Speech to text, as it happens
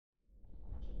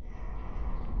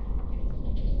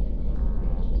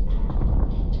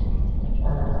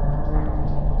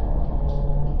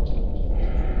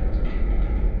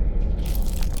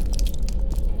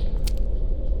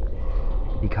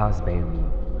Chaos, Bailey,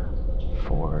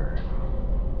 for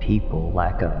people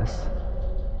like us,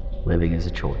 living is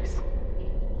a choice.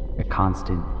 A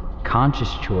constant,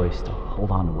 conscious choice to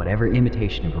hold on to whatever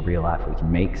imitation of a real life we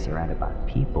can make surrounded by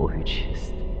people who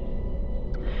just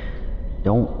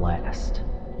don't last.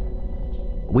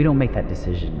 We don't make that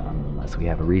decision unless we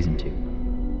have a reason to.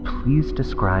 Please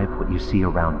describe what you see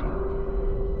around you.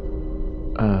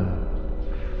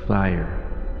 Fire.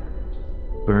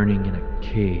 Burning in a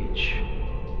cage.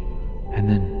 And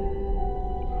then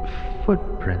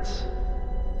footprints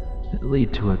that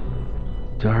lead to a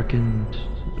darkened,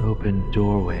 open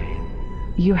doorway.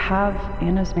 You have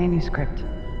Anna's manuscript.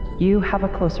 You have a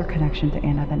closer connection to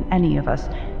Anna than any of us.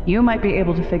 You might be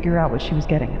able to figure out what she was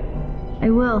getting at. I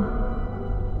will.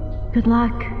 Good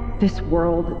luck. This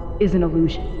world is an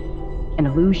illusion. An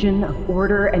illusion of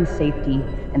order and safety,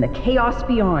 and the chaos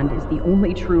beyond is the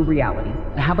only true reality.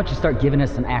 How about you start giving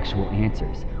us some actual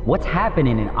answers? What's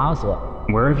happening in Oslo?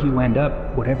 Wherever you end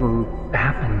up, whatever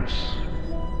happens,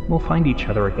 we'll find each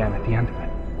other again at the end of it.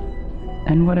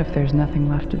 And what if there's nothing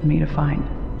left of me to find?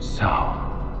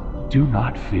 So, do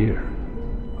not fear.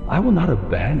 I will not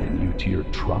abandon you to your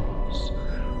troubles,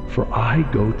 for I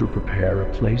go to prepare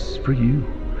a place for you.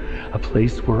 A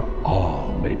place where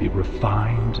all may be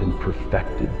refined and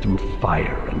perfected through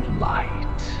fire and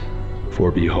light. For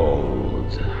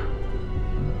behold,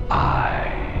 I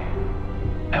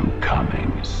am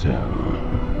coming soon.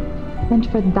 And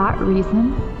for that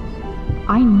reason,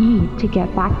 I need to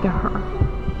get back to her.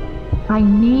 I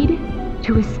need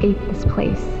to escape this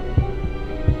place.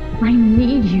 I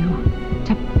need you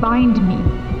to find me.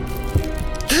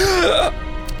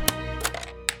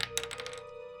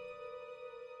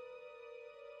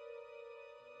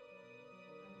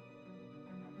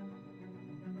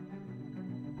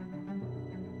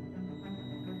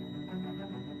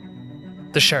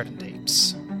 The Sheridan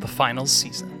Tapes, the final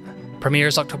season,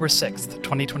 premieres October 6th,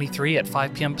 2023 at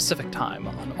 5 p.m. Pacific Time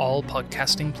on all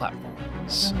podcasting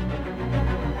platforms.